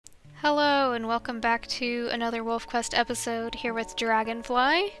Hello and welcome back to another WolfQuest episode here with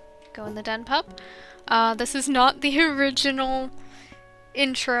Dragonfly. Go in the den, pup. This is not the original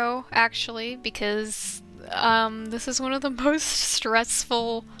intro, actually, because this is one of the most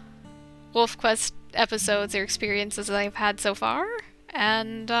stressful WolfQuest episodes or experiences that I've had so far.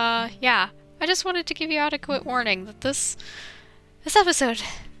 And yeah, I just wanted to give you adequate warning that this episode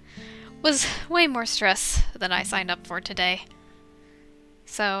was way more stress than I signed up for today.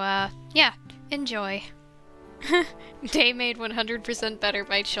 So, yeah, enjoy. Day made 100% better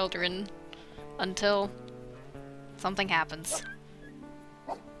by children. Until something happens.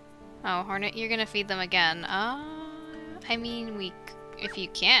 Oh, Hornet, you're gonna feed them again. I mean, if you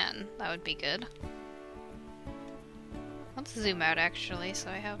can, that would be good. Let's zoom out, actually, so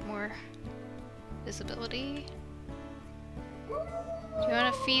I have more visibility. Do you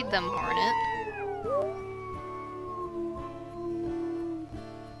want to feed them, Hornet?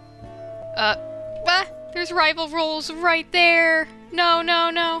 There's rival roles right there! No,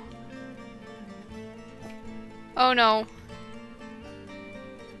 no, no! Oh no.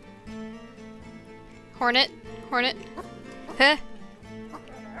 Hornet? Hornet? Huh?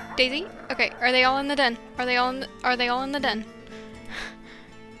 Daisy? Okay, are they all in the den? Are they all in the den?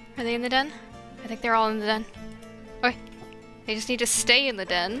 Are they in the den? I think they're all in the den. Okay. They just need to stay in the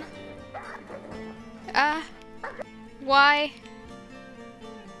den. Why?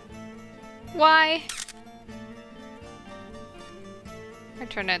 Why? I'm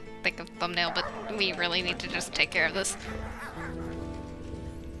trying to think of thumbnail, but we really need to just take care of this.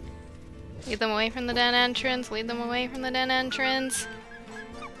 Lead them away from the den entrance, lead them away from the den entrance.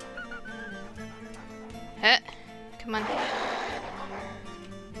 Come on.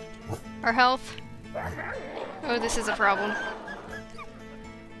 Our health. Oh, this is a problem.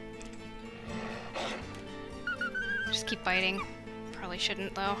 Just keep biting. Probably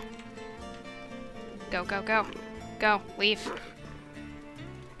shouldn't, though. Go, go, go. Go, leave.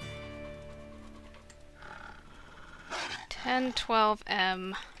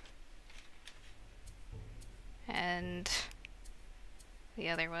 10-12M. And the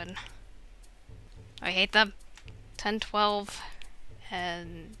other one. I hate them. 10-12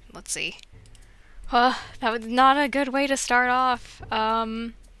 and let's see. That was not a good way to start off.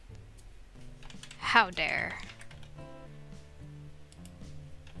 How dare.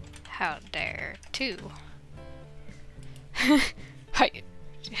 How dare. 2.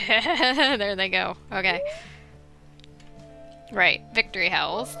 There they go. Okay. Right, victory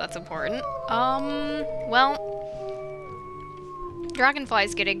howls, that's important. Well,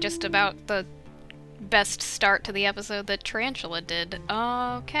 Dragonfly's getting just about the best start to the episode that Tarantula did.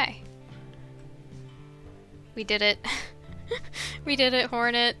 Okay. We did it. We did it,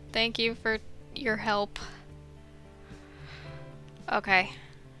 Hornet. Thank you for your help. Okay.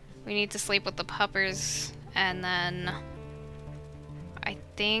 We need to sleep with the puppers, and then I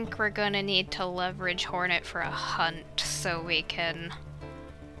think we're gonna need to leverage Hornet for a hunt so we can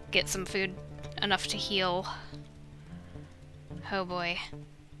get some food enough to heal. Oh boy.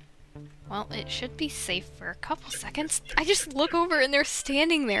 Well, it should be safe for a couple seconds. I just look over and they're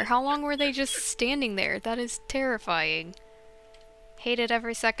standing there. How long were they just standing there? That is terrifying. Hated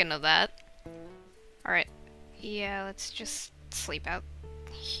every second of that. Alright. Yeah, let's just sleep out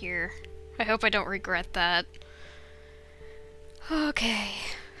here. I hope I don't regret that. Okay.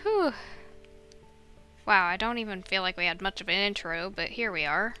 Whew. Wow, I don't even feel like we had much of an intro, but here we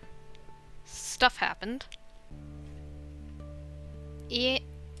are. Stuff happened. Yeah.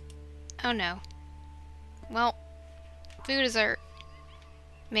 Oh no. Well, food is our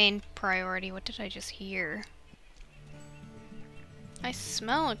main priority. What did I just hear? I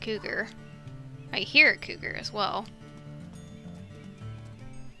smell a cougar. I hear a cougar as well.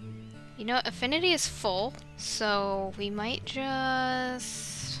 You know, affinity is full, so we might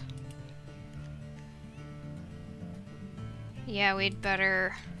just... Yeah, we'd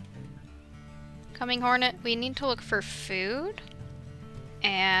better... Coming, Hornet, we need to look for food.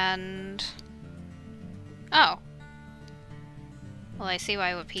 And... Oh. Well, I see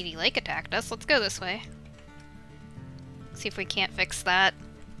why Wapiti Lake attacked us. Let's go this way. See if we can't fix that.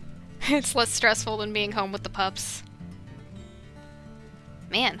 It's less stressful than being home with the pups.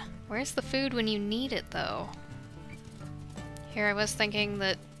 Man, where's the food when you need it, though? Here I was thinking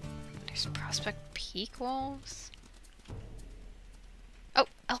that there's Prospect Peak wolves. Oh,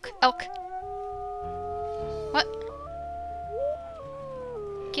 elk, elk. What?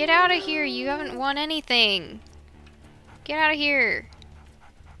 Get out of here, you haven't won anything. Get out of here.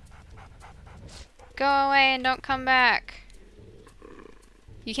 Go away and don't come back.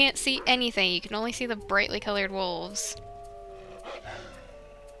 You can't see anything, you can only see the brightly colored wolves.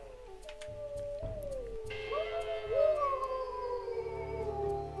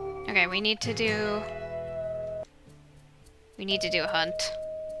 Okay, we need to do a hunt.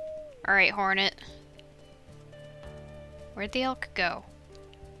 Alright, Hornet. Where'd the elk go?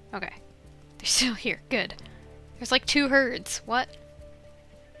 Okay. They're still here. Good. There's like 2 herds. What?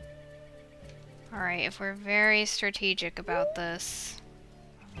 Alright, if we're very strategic about this...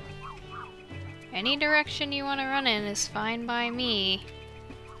 Any direction you want to run in is fine by me.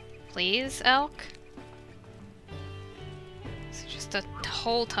 Please, elk? It's just a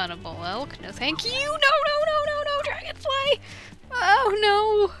whole ton of bull elk. No thank you! No, Dragonfly! Oh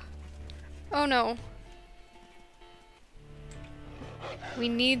no! Oh no. We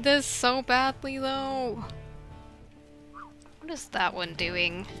need this so badly though. What is that one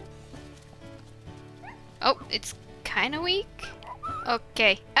doing? Oh, it's kinda weak?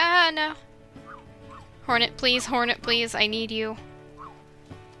 Okay. Ah, no. Hornet, please, I need you.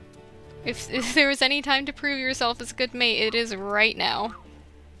 If there was any time to prove yourself as a good mate, it is right now.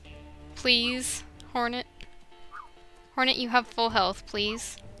 Please, Hornet. Hornet, you have full health,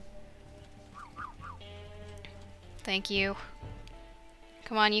 please. Thank you.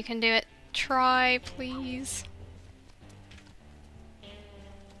 Come on, you can do it. Try, please.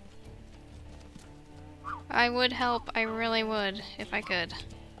 I would help, I really would, if I could.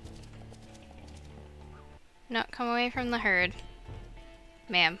 No, come away from the herd.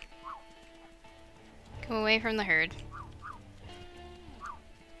 Ma'am. Come away from the herd.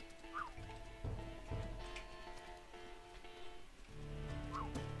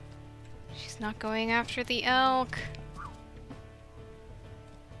 She's not going after the elk.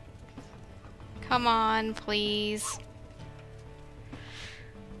 Come on, please.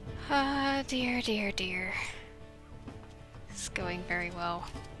 Ah, dear. This is going very well.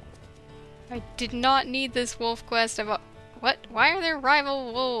 I did not need this wolf quest about— What? Why are there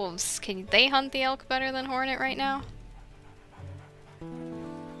rival wolves? Can they hunt the elk better than Hornet right now?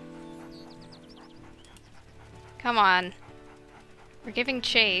 Come on. We're giving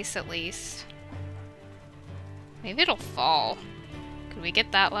chase, at least. Maybe it'll fall. Could we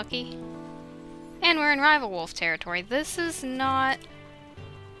get that lucky? And we're in rival wolf territory. This is not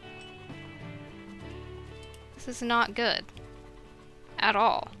good. At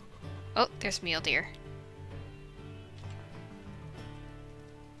all. Oh, there's mule deer.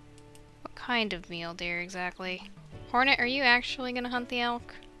 What kind of mule deer exactly? Hornet, are you actually gonna hunt the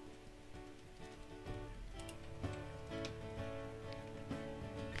elk?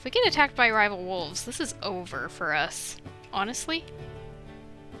 If we get attacked by rival wolves, this is over for us. Honestly.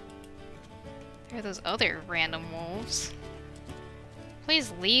 There are those other random wolves.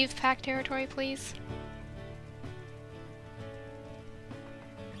 Please leave pack territory, please.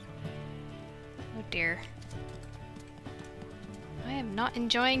 Oh dear. I am not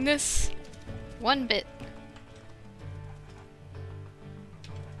enjoying this one bit.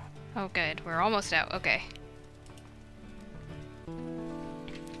 Oh good, we're almost out, okay.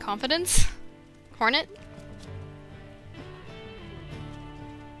 Confidence? Hornet?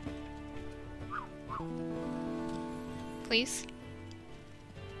 Please?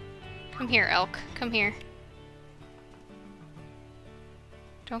 Come here, elk. Come here.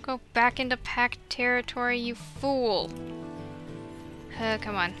 Don't go back into pack territory, you fool!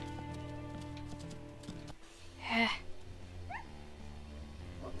 Come on.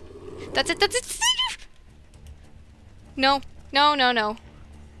 That's it! No. No.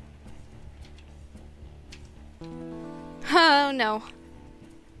 Oh no.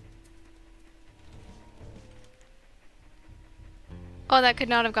 Oh, that could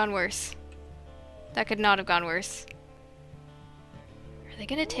not have gone worse. That could not have gone worse. Are they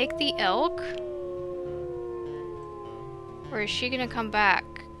gonna take the elk? Or is she gonna come back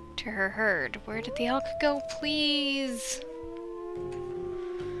to her herd? Where did the elk go, please?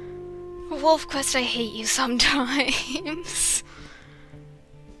 WolfQuest, I hate you sometimes.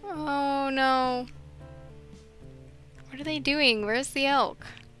 Oh no. What are they doing? Where's the elk?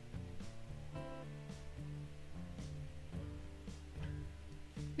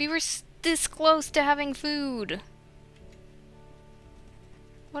 We were this close to having food.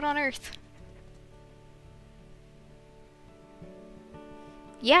 What on earth?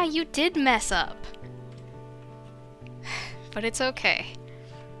 Yeah, you did mess up. But it's okay.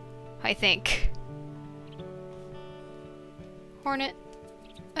 I think. Hornet.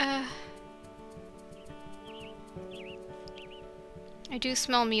 I do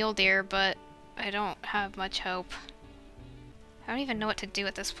smell mule deer, but I don't have much hope. I don't even know what to do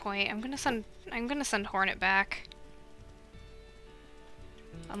at this point. I'm gonna send Hornet back.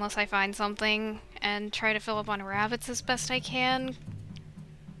 Unless I find something and try to fill up on rabbits as best I can.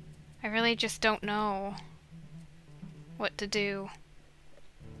 I really just don't know what to do.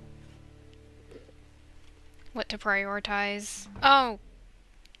 what to prioritize. Oh!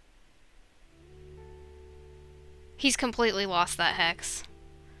 He's completely lost that hex.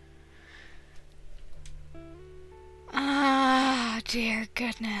 Ah, dear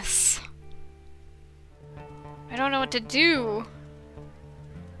goodness. I don't know what to do.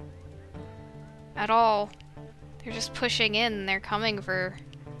 At all. They're just pushing in. They're coming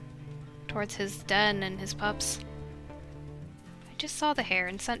towards his den and his pups. I just saw the hair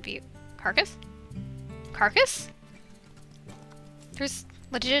in scent view. Carcass? Carcass? There's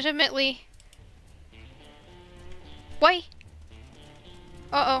legitimately... Wait!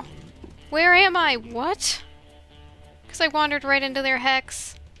 Uh-oh. Where am I? What? Because I wandered right into their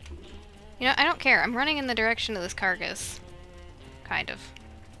hex. You know, I don't care. I'm running in the direction of this carcass. Kind of.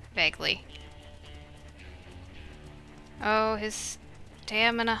 Vaguely. Oh, his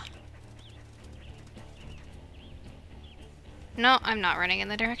stamina. No, I'm not running in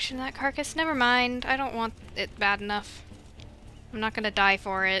the direction of that carcass. Never mind. I don't want it bad enough. I'm not gonna die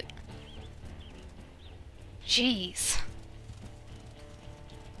for it. Jeez.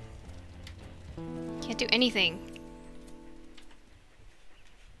 Can't do anything.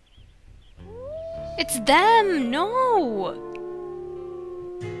 It's them! No!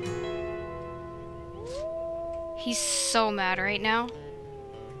 He's so mad right now.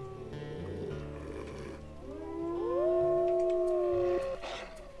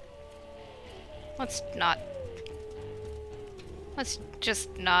 Let's not. Let's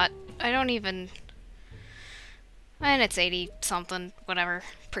just not. I don't even... And it's 80-something, whatever,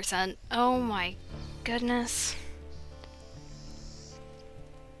 percent. Oh my goodness.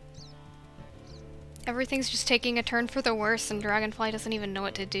 Everything's just taking a turn for the worse and Dragonfly doesn't even know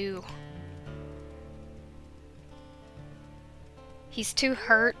what to do. He's too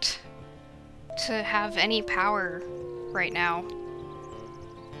hurt to have any power right now.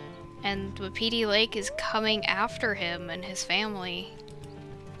 And Wapiti Lake is coming after him and his family.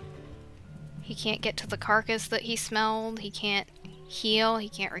 He can't get to the carcass that he smelled, he can't heal, he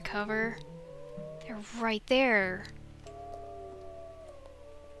can't recover. They're right there.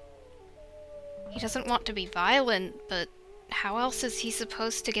 He doesn't want to be violent, but how else is he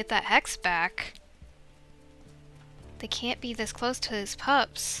supposed to get that hex back? They can't be this close to his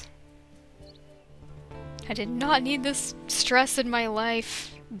pups. I did not need this stress in my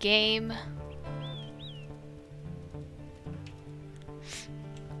life, game.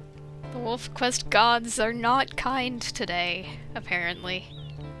 The WolfQuest gods are not kind today, apparently.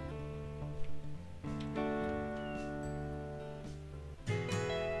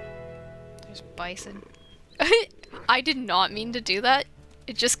 There's bison. I did not mean to do that.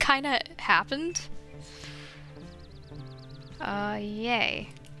 It just kinda happened. Yay.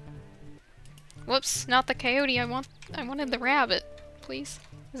 Whoops, not the coyote. I wanted the rabbit. Please.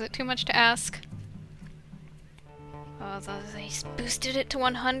 Is it too much to ask? Oh, they boosted it to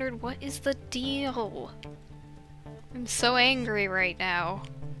 100. What is the deal? I'm so angry right now.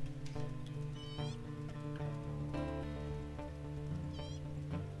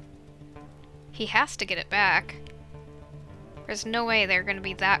 He has to get it back. There's no way they're gonna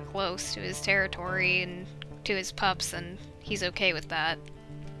be that close to his territory and to his pups, and he's okay with that.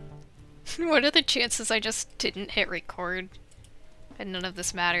 What are the chances I just didn't hit record? And none of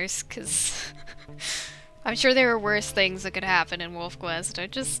this matters, because I'm sure there are worse things that could happen in WolfQuest.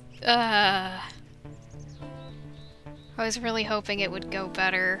 I was really hoping it would go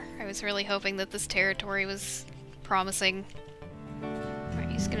better. I was really hoping that this territory was promising.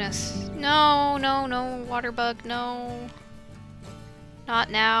 Alright, he's gonna... No, no, no, water bug, no. Not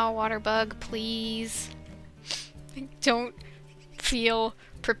now, water bug, please. I don't feel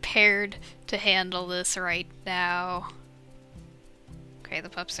prepared to handle this right now. Okay, the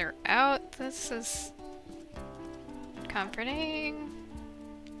pups are out. This is comforting.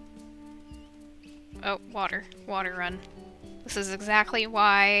 Oh, water. Water run. This is exactly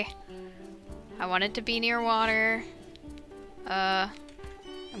why I wanted to be near water.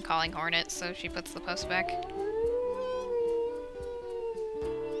 I'm calling Hornet, so she puts the pups back.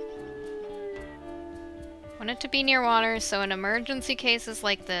 Wanted to be near water, so in emergency cases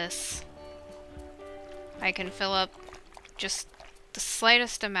like this, I can fill up just the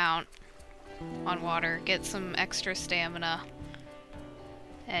slightest amount on water, get some extra stamina,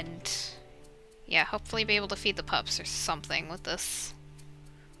 and yeah, hopefully be able to feed the pups or something with this.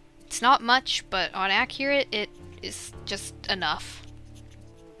 It's not much, but on accurate, it is just enough.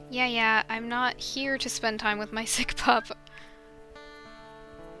 Yeah, I'm not here to spend time with my sick pup.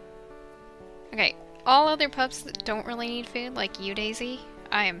 Okay, all other pups that don't really need food, like you, Daisy,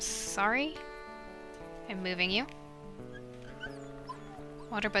 I am sorry. I'm moving you.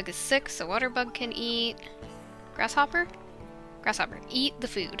 Waterbug is sick, so Waterbug can eat. Grasshopper? Grasshopper, eat the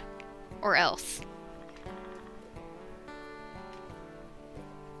food. Or else.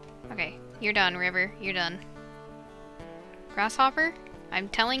 Okay, you're done, River. You're done. Grasshopper, I'm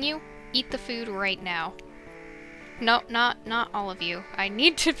telling you, eat the food right now. No, not all of you. I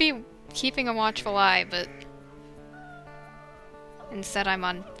need to be keeping a watchful eye, but instead I'm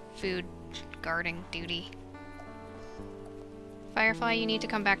on food guarding duty. Firefly, you need to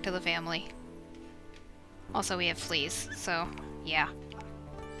come back to the family. Also, we have fleas, so yeah.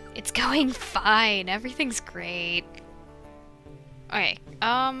 It's going fine. Everything's great. Okay,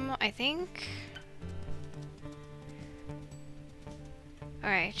 I think...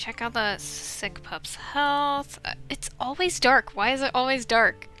 Alright, check out the sick pup's health. It's always dark. Why is it always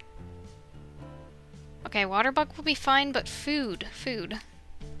dark? Okay, water bug will be fine, but food.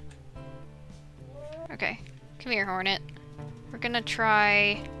 Okay, come here, Hornet. We're gonna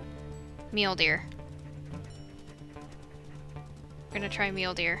try mule deer. We're gonna try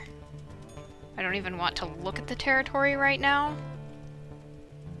mule deer. I don't even want to look at the territory right now.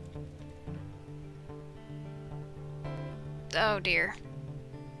 Oh dear.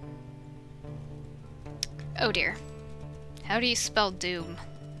 Oh dear. How do you spell doom?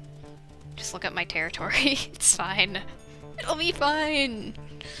 Just look at my territory. It's fine. It'll be fine!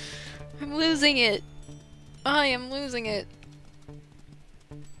 I'm losing it! I am losing it!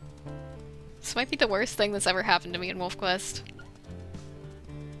 This might be the worst thing that's ever happened to me in WolfQuest.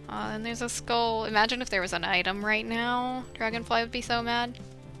 And there's a skull. Imagine if there was an item right now. Dragonfly would be so mad.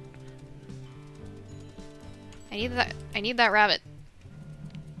 I need that rabbit.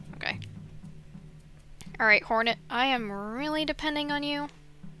 Okay. Alright, Hornet. I am really depending on you.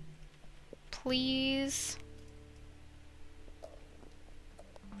 Please.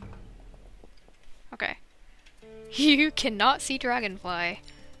 Okay. You cannot see Dragonfly.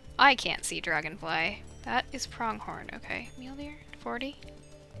 I can't see Dragonfly. That is pronghorn. Okay. Mule deer? 40?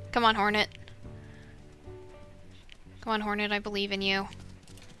 Come on, Hornet. Come on, Hornet, I believe in you.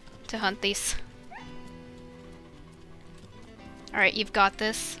 To hunt these. Alright, you've got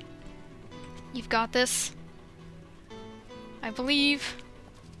this. You've got this. I believe.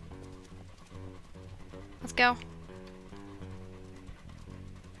 Let's go.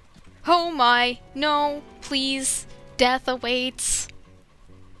 Oh my! No! Please! Death awaits!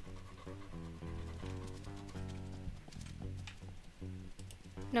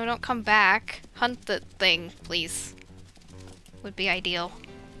 No, don't come back. Hunt the thing, please. Would be ideal.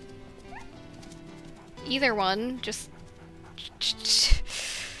 Either one, just...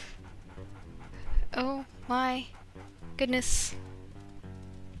 Oh my goodness.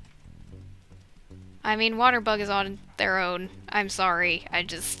 I mean, water bug is on their own. I'm sorry. I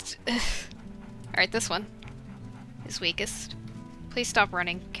just... Alright, this one is weakest. Please stop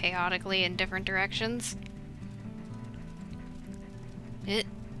running chaotically in different directions.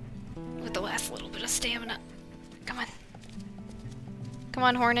 With the last little bit of stamina. Come on. Come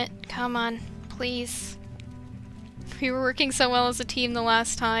on, Hornet. Come on. Please. We were working so well as a team the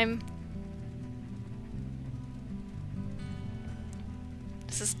last time.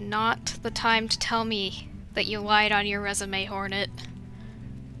 This is not the time to tell me that you lied on your resume, Hornet.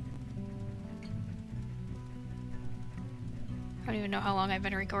 I don't even know how long I've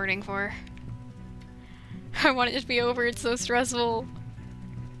been recording for. I want it to be over, it's so stressful.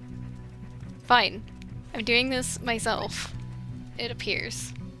 Fine. I'm doing this myself. It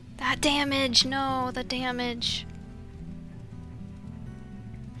appears. That damage! No, the damage.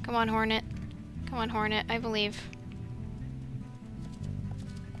 Come on, Hornet. Come on, Hornet. I believe.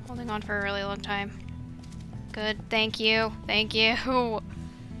 Holding on for a really long time. Good. Thank you. Thank you. Come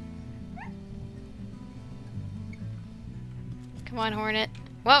on, Hornet.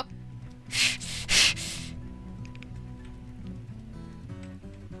 Whoa!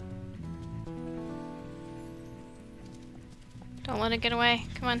 Don't let it get away.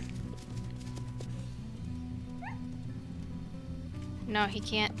 Come on. No, he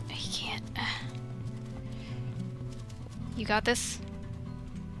can't. He can't. You got this?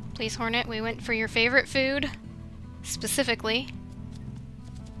 Please, Hornet, we went for your favorite food. Specifically.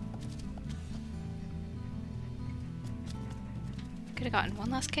 Could have gotten one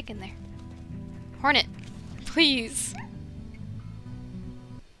last kick in there. Hornet, please.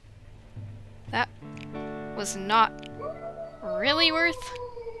 That was not really worth.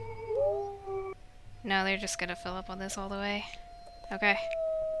 No, they're just gonna fill up on this all the way. Okay.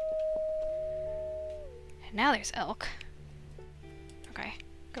 And now there's elk. Okay.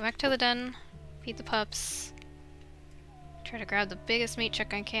 Go back to the den, feed the pups, try to grab the biggest meat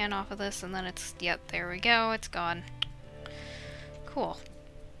chunk I can off of this, and then it's, yep, there we go, it's gone. Cool.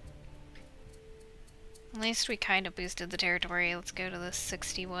 At least we kind of boosted the territory. Let's go to the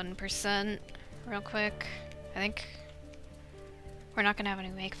 61% real quick. I think we're not gonna have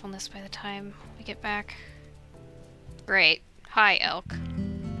any wakefulness by the time we get back. Great. Hi, elk.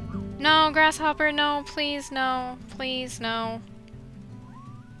 No, grasshopper, no, please, no. Please, no.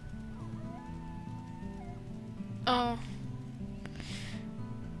 Oh.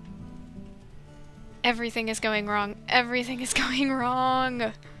 Everything is going wrong. Everything is going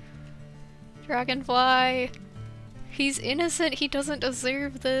wrong. Dragonfly. He's innocent. He doesn't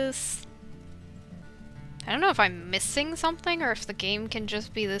deserve this. I don't know if I'm missing something or if the game can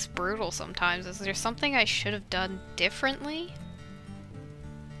just be this brutal sometimes. Is there something I should have done differently?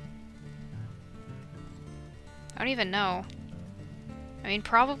 I don't even know. I mean,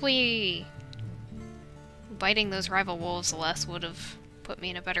 probably biting those rival wolves less would have put me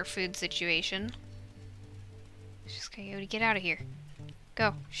in a better food situation. Just Coyote, get out of here.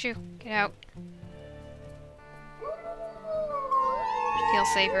 Go, shoo, get out. I'd feel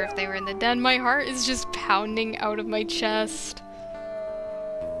safer if they were in the den. My heart is just pounding out of my chest.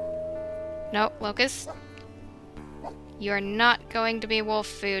 No, Locust. You are not going to be wolf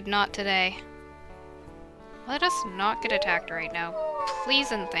food, not today. Let us not get attacked right now.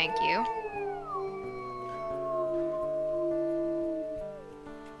 Please and thank you.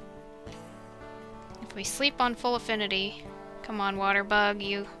 If we sleep on full affinity... Come on, Waterbug,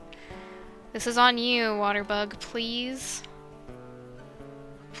 you... This is on you, Waterbug, please.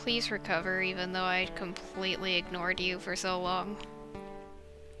 Please recover, even though I completely ignored you for so long.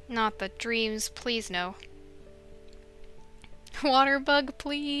 Not the dreams, please no. Waterbug,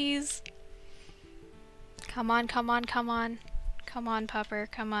 please! Come on, come on, come on. Come on, pupper,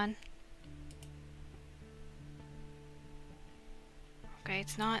 come on. Okay,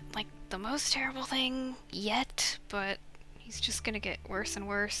 it's not, like, the most terrible thing yet, but he's just gonna get worse and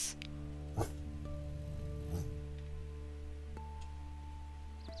worse.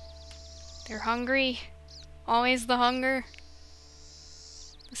 They're hungry. Always the hunger.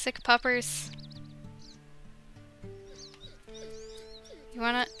 The sick puppers. You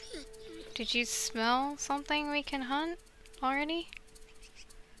wanna... Did you smell something we can hunt already?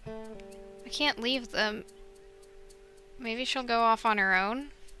 I can't leave them. Maybe she'll go off on her own?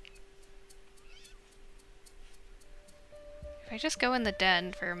 If I just go in the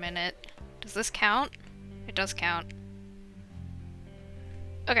den for a minute... Does this count? It does count.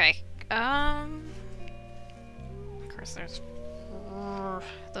 Okay, of course there's...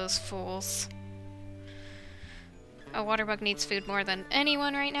 those fools. Oh, Waterbug needs food more than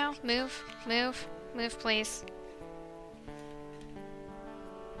anyone right now. Move, move, move, please.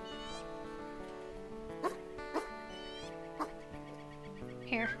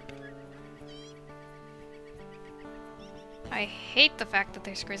 Here. I hate the fact that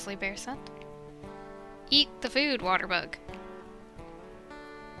there's grizzly bear scent. Eat the food, Waterbug.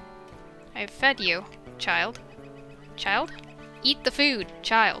 I've fed you, child. Child? Eat the food,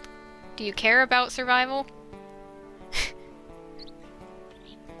 child. Do you care about survival?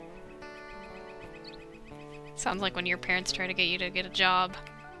 Sounds like when your parents try to get you to get a job.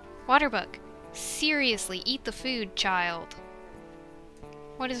 Waterbug, seriously, eat the food, child.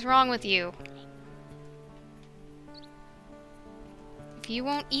 What is wrong with you? If you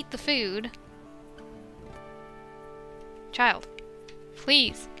won't eat the food... Child,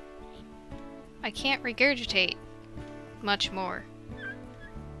 please. I can't regurgitate much more.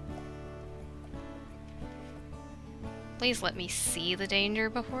 Please let me see the danger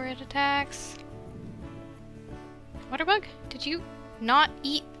before it attacks. Waterbug, did you not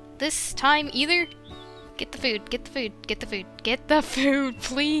eat this time either? Get the food, get the food, get the food, get the food,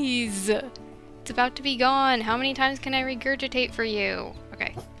 please! It's about to be gone. How many times can I regurgitate for you?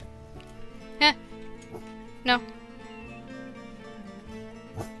 Okay. Eh. No.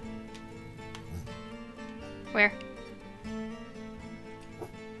 Where?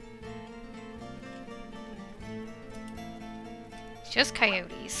 It's just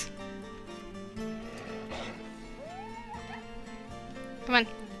coyotes. Come on.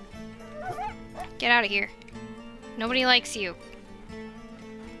 Get out of here. Nobody likes you.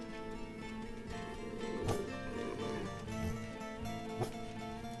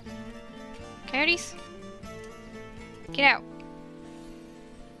 Coyotes? Get out.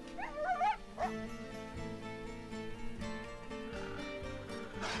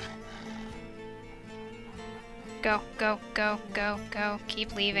 Go, go, go, go, go.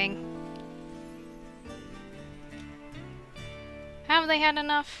 Keep leaving. Have they had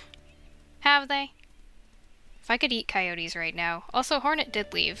enough? Have they? If I could eat coyotes right now. Also, Hornet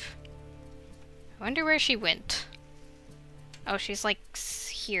did leave. I wonder where she went. Oh, she's like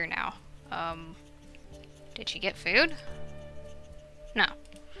here now. Did she get food? No.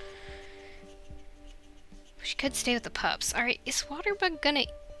 She could stay with the pups. Alright, is Waterbug gonna,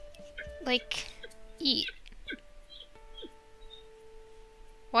 like, eat?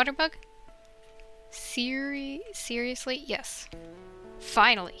 Waterbug? Seriously? Yes.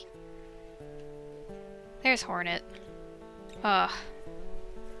 Finally. There's Hornet. Ugh.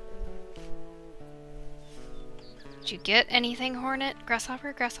 Did you get anything, Hornet?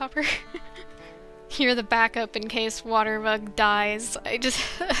 Grasshopper? Grasshopper? You're the backup in case Waterbug dies. I just...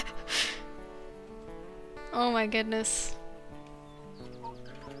 Oh my goodness.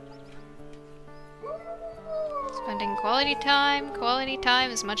 Spending quality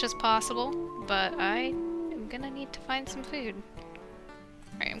time as much as possible, but I am gonna need to find some food.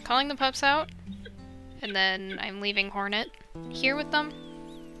 Alright, I'm calling the pups out, and then I'm leaving Hornet here with them.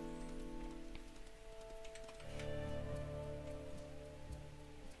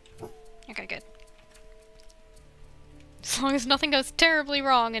 Okay, good. As long as nothing goes terribly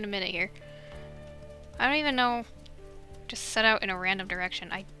wrong in a minute here. I don't even know. Just set out in a random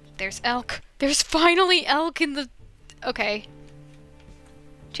direction. There's elk. There's finally elk in the... Okay.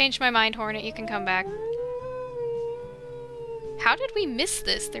 Changed my mind, Hornet. You can come back. How did we miss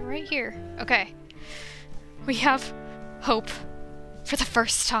this? They're right here. Okay. We have hope for the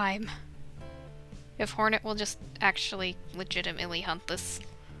first time. If Hornet will just actually legitimately hunt this,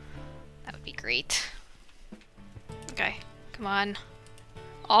 that would be great. Okay, come on.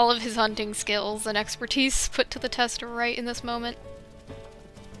 All of his hunting skills and expertise put to the test right in this moment.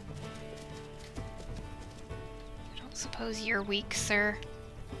 I don't suppose you're weak, sir.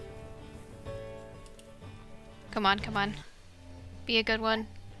 Come on, come on. Be a good one.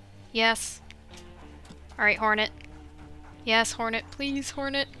 Yes. Alright, Hornet. Yes, Hornet. Please,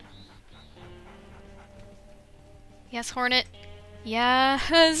 Hornet. Yes, Hornet.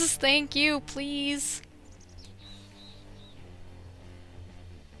 Yes, thank you, please.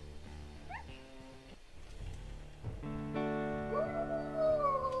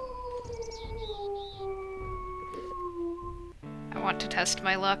 I want to test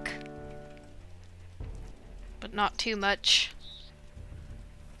my luck, but not too much.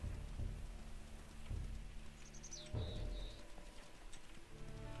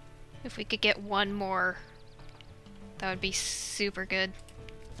 If we could get one more, that would be super good.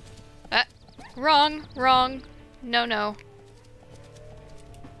 Ah! Wrong! Wrong! No, no.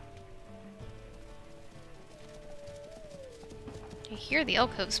 I hear the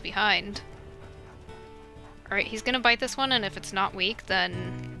elk hooves behind. Alright, he's gonna bite this one, and if it's not weak,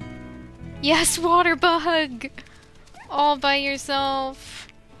 then... Yes, Waterbug! All by yourself!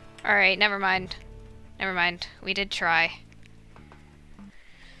 Alright, never mind. Never mind. We did try.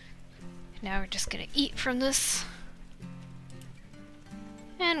 Now we're just gonna eat from this.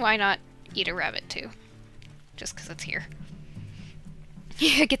 And why not eat a rabbit too? Just because it's here.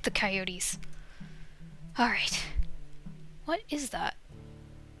 Yeah, get the coyotes. Alright. What is that?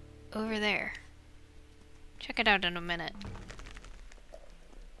 Over there. Check it out in a minute.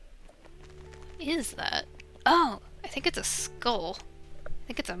 What is that? Oh! I think it's a skull. I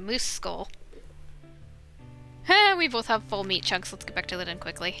think it's a moose skull. We both have full meat chunks. Let's get back to the den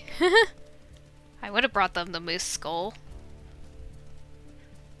quickly. I would have brought them the moose skull.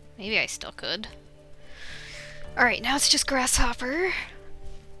 Maybe I still could. Alright, now it's just Grasshopper.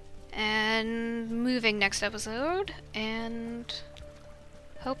 And moving next episode. And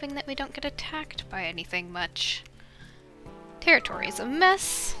hoping that we don't get attacked by anything much. Territory is a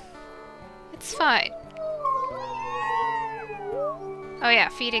mess. It's fine. Oh yeah,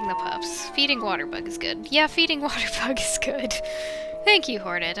 feeding the pups. Feeding Waterbug is good. Yeah, feeding Waterbug is good. Thank you,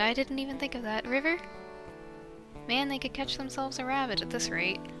 Hornet. I didn't even think of that. River? Man, they could catch themselves a rabbit at this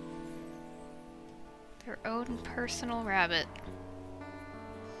rate. Their own personal rabbit.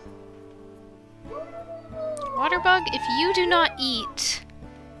 Waterbug, if you do not eat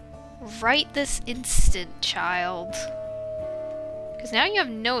right this instant, child. Because now you have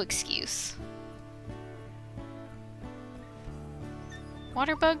no excuse.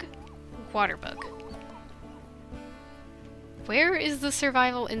 Waterbug? Waterbug. Where is the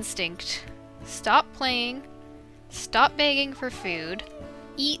survival instinct? Stop playing. Stop begging for food.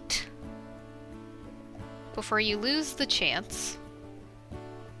 Eat. Before you lose the chance.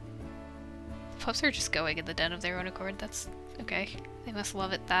 The pups are just going in the den of their own accord. That's okay. They must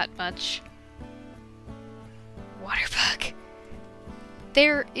love it that much. Waterbug.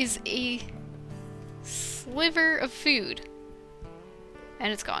 There is a sliver of food.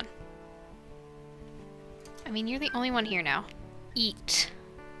 And it's gone. I mean, you're the only one here now. Eat.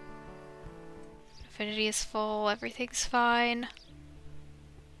 Affinity is full. Everything's fine.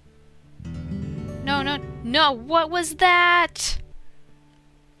 No, No, no, no, what was that?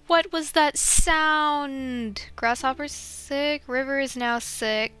 What was that sound? Grasshopper's sick, River is now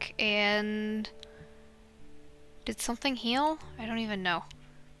sick, and... Did something heal? I don't even know.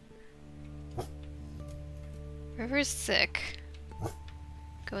 River's sick.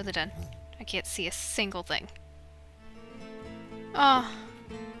 Go in the den. I can't see a single thing. Oh.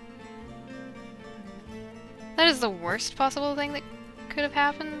 That is the worst possible thing that could have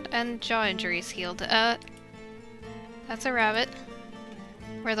happened, and jaw injuries healed. That's a rabbit.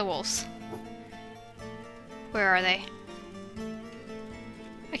 Where are the wolves? Where are they?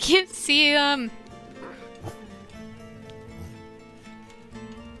 I can't see them!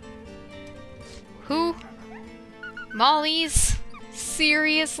 Who? Molly's?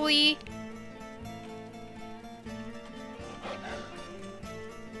 Seriously?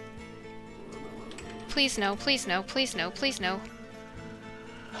 Please no, please no, please no, please no.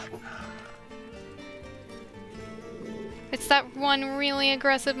 It's that one really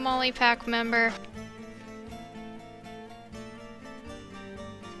aggressive Molly Pack member.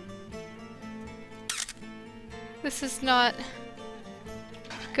 This is not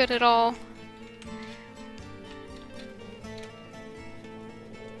good at all.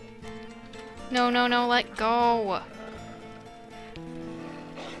 No, no, no, let go.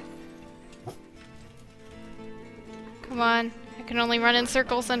 Come on, I can only run in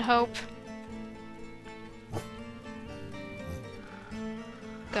circles and hope.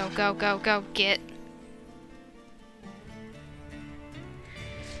 Go, go, go, go, get.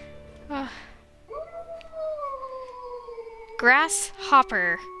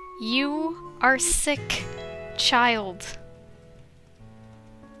 Grasshopper, you are sick, child.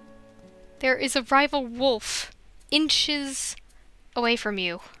 There is a rival wolf inches away from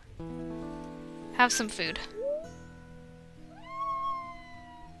you. Have some food.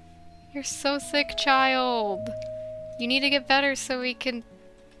 You're so sick, child. You need to get better so we can...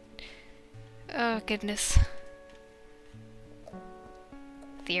 Oh, goodness.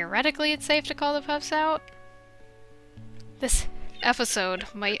 Theoretically, it's safe to call the pups out. This episode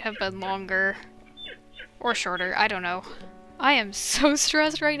might have been longer. Or shorter, I don't know. I am so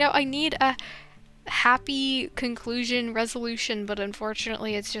stressed right now. I need a happy conclusion resolution, but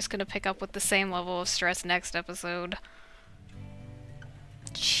unfortunately it's just gonna pick up with the same level of stress next episode.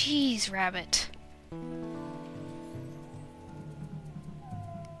 Jeez, rabbit.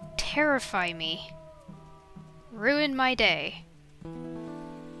 Terrify me. Ruin my day.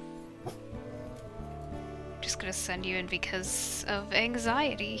 Just gonna send you in because of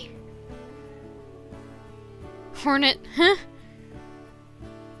anxiety. Hornet, huh?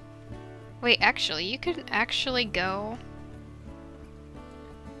 Wait, actually, you can actually go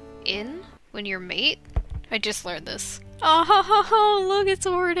in when you're mate? I just learned this. Oh, look, it's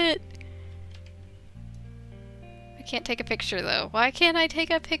Hornet! I can't take a picture, though. Why can't I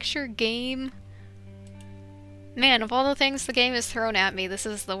take a picture, game? Man, of all the things the game has thrown at me, this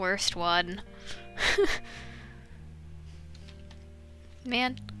is the worst one.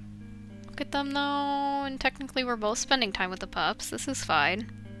 Man. Look at them, though, and technically we're both spending time with the pups. This is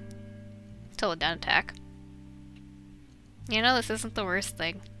fine. Till a den attack. You know, this isn't the worst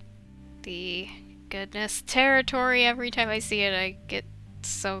thing. The goodness territory, every time I see it I get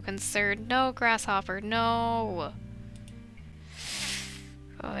so concerned. No, grasshopper, no!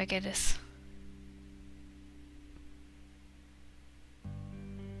 Oh my goodness.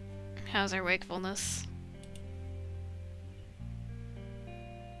 How's our wakefulness?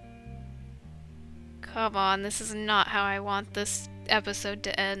 Come on, this is not how I want this episode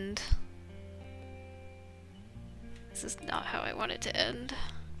to end. This is not how I want it to end.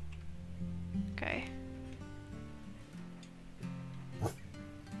 Okay.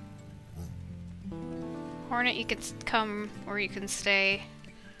 Hornet, you can come or you can stay.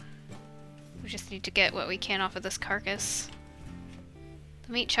 We just need to get what we can off of this carcass.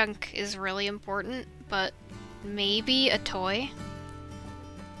 The meat chunk is really important, but maybe a toy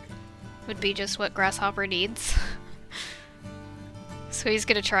would be just what Grasshopper needs. So he's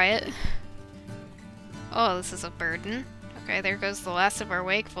gonna try it. Oh, this is a burden. Okay, there goes the last of our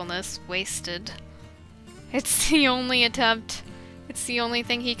wakefulness. Wasted. It's the only attempt. It's the only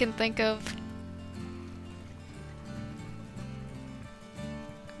thing he can think of.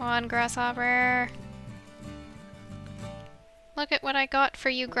 Come on, Grasshopper. Look at what I got for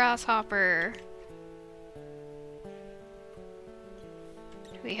you, Grasshopper.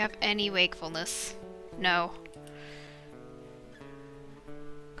 Do we have any wakefulness? No.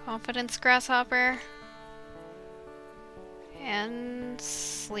 Confidence, Grasshopper. And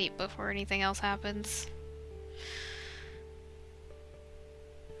sleep before anything else happens.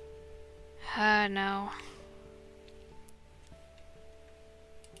 No.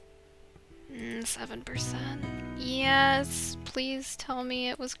 7%. Yes, please tell me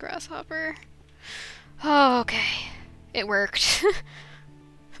it was grasshopper. Oh, okay. It worked.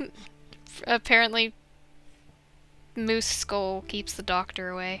 Apparently, moose skull keeps the doctor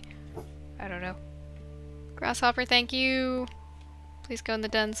away. I don't know. Grasshopper, thank you. Please go in the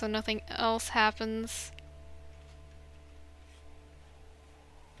den so nothing else happens.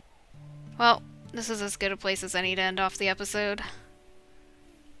 Well, this is as good a place as any to end off the episode.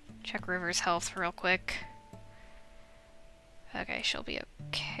 Check River's health real quick. Okay, she'll be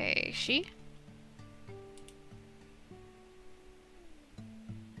okay. She?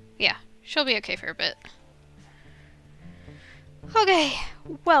 Yeah, she'll be okay for a bit. Okay,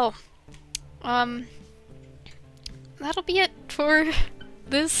 well, that'll be it for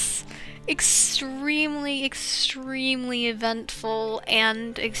this extremely, extremely eventful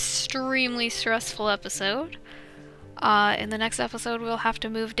and extremely stressful episode. In the next episode, we'll have to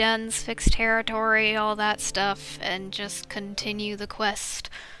move dens, fix territory, all that stuff, and just continue the quest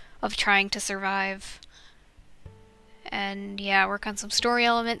of trying to survive. And yeah, work on some story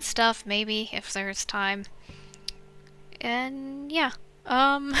element stuff, maybe, if there's time. And yeah,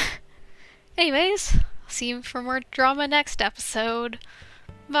 anyways, see you for more drama next episode.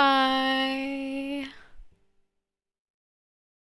 Bye!